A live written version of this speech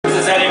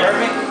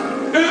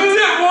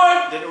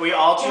we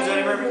all choose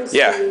Eddie Murphy?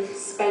 Yeah.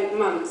 Spent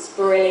months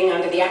broiling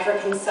under the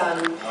African sun,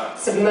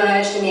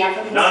 submerged in the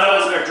African None of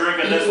us sun, are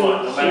drinking this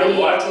one, no matter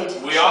what.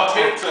 humiliated, We all shot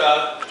picked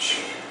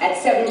At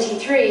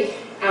 73,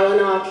 Alan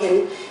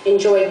Arkin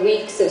enjoyed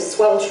weeks of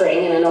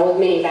sweltering in an old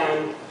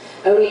minivan,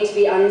 only to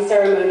be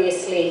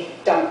unceremoniously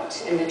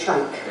dumped in the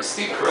trunk.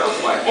 Steve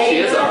Carell's wife.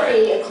 Eddie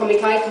Murphy, a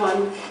comic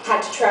icon,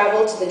 had to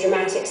travel to the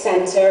dramatic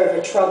center of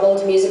a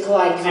troubled musical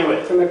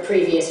icon from a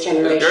previous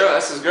generation.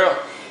 That's his girl.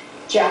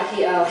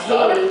 Jackie Earl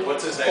Haley,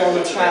 What's his name?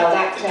 former child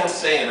actor,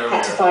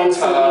 had to find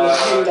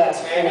something tender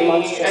in a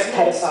monstrous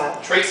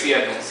pedophile. Tracy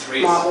Edmonds.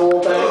 Mark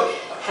Wahlberg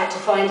had to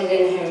find it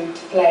in him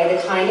to play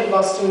the kind of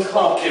Boston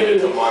cop who,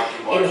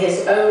 in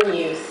his own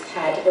youth,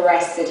 had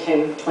arrested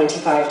him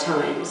 25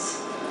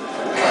 times.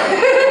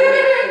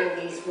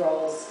 All these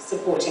roles,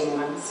 supporting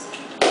ones.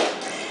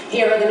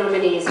 Here are the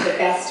nominees for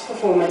Best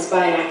Performance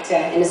by an Actor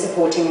in a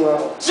Supporting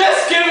Role.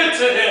 Just give it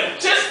to him,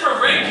 just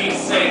for Ricky's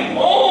sake.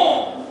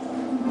 Oh!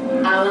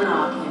 Alan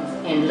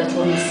Arkin in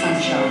Little Miss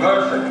Sunshine.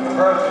 Perfect.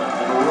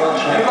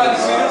 Anybody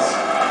see this?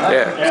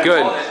 Yeah, it's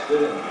good.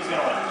 He's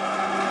gonna win.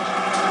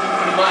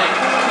 Mike,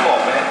 come on,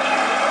 man.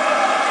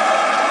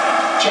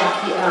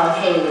 Jackie Earl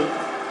Haley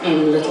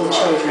in Little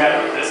Children.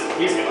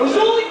 He's gonna I was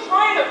only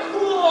trying to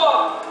cool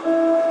off.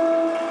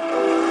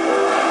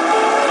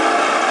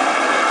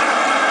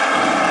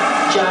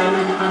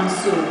 Jaimin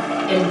Unsu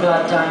in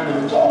Blood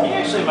Diamond. He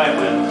actually might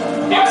win.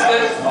 He was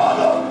good.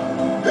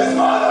 His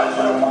father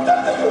should have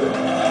protected him.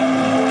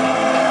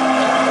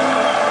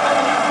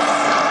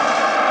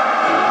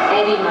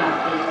 Eddie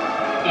Murphy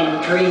in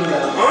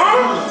Dreamgirls.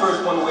 Who was the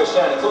first one to wear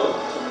shiny clothes?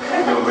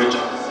 Yo,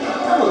 Richard.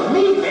 That was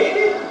me,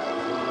 baby.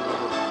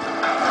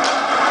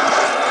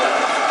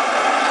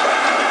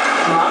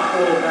 Mark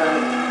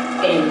Wahlberg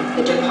in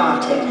The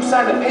Departed. You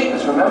signed the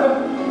papers,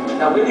 remember?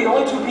 Now, we're the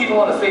only two people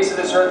on the face of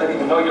this earth that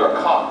even know you're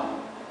a cop.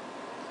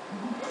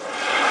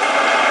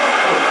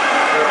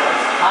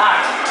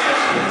 Hot.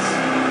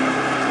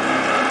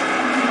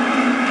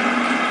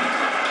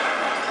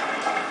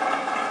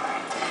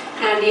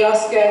 And the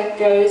Oscar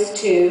goes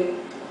to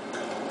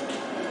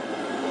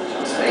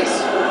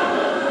Space.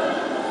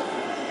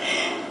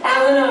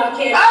 Alan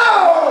Arkin.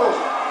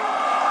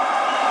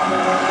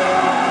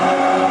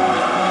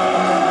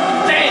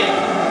 Damn!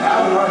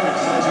 Alan Arkin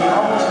says he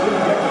almost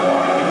didn't get the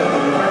part because the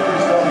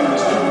directors thought he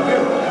was too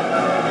little.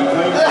 He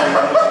claims that he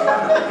was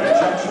a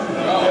rejection he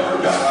never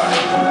got.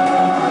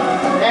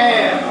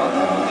 Damn!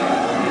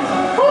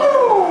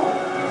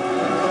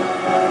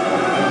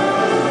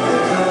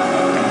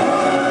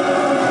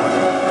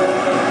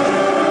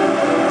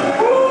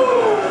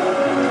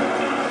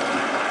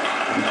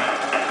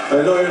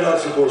 I know you're not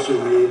supposed to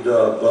read,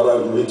 but I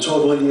will be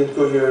totally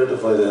incoherent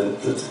if I then.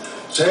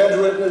 It's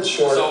handwritten, it's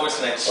short. So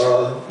what's next?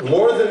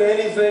 More than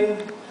anything,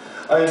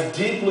 I am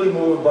deeply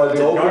moved by the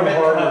Did Norman come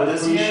out open-hearted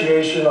this year?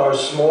 appreciation our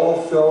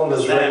small film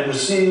has Is that-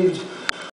 received